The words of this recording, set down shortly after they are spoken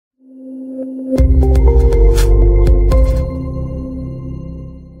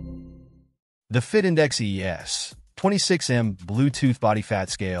The FitIndex ES-26M Bluetooth Body Fat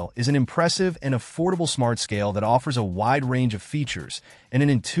Scale is an impressive and affordable smart scale that offers a wide range of features and an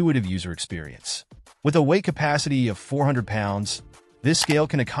intuitive user experience. With a weight capacity of 400 pounds, this scale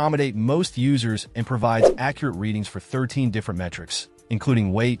can accommodate most users and provides accurate readings for 13 different metrics,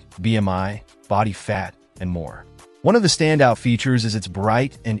 including weight, BMI, body fat, and more. One of the standout features is its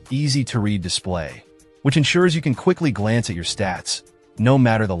bright and easy-to-read display, which ensures you can quickly glance at your stats, no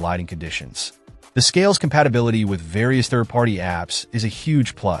matter the lighting conditions. The scale's compatibility with various third-party apps is a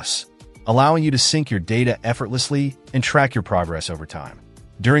huge plus, allowing you to sync your data effortlessly and track your progress over time.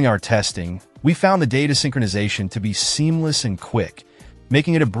 During our testing, we found the data synchronization to be seamless and quick,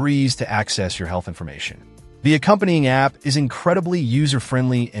 making it a breeze to access your health information. The accompanying app is incredibly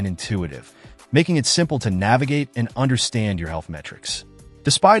user-friendly and intuitive, making it simple to navigate and understand your health metrics.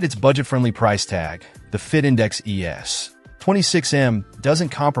 Despite its budget-friendly price tag, the FitIndex ES-26M doesn't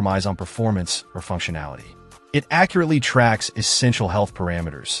compromise on performance or functionality. It accurately tracks essential health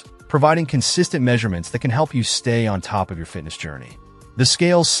parameters, providing consistent measurements that can help you stay on top of your fitness journey. The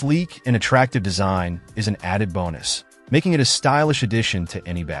scale's sleek and attractive design is an added bonus, making it a stylish addition to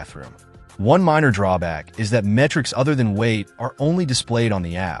any bathroom. One minor drawback is that metrics other than weight are only displayed on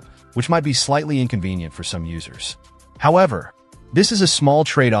the app, which might be slightly inconvenient for some users. However, this is a small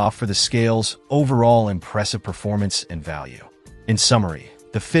trade-off for the scale's overall impressive performance and value. In summary,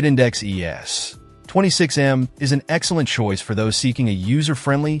 the FitIndex ES-26M is an excellent choice for those seeking a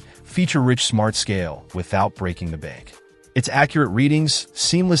user-friendly, feature-rich smart scale without breaking the bank. Its accurate readings,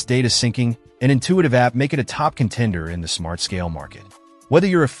 seamless data syncing, and intuitive app make it a top contender in the smart scale market. Whether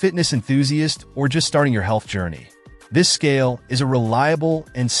you're a fitness enthusiast or just starting your health journey, this scale is a reliable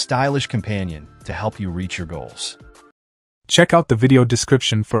and stylish companion to help you reach your goals. Check out the video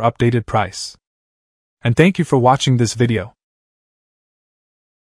description for updated price. And thank you for watching this video.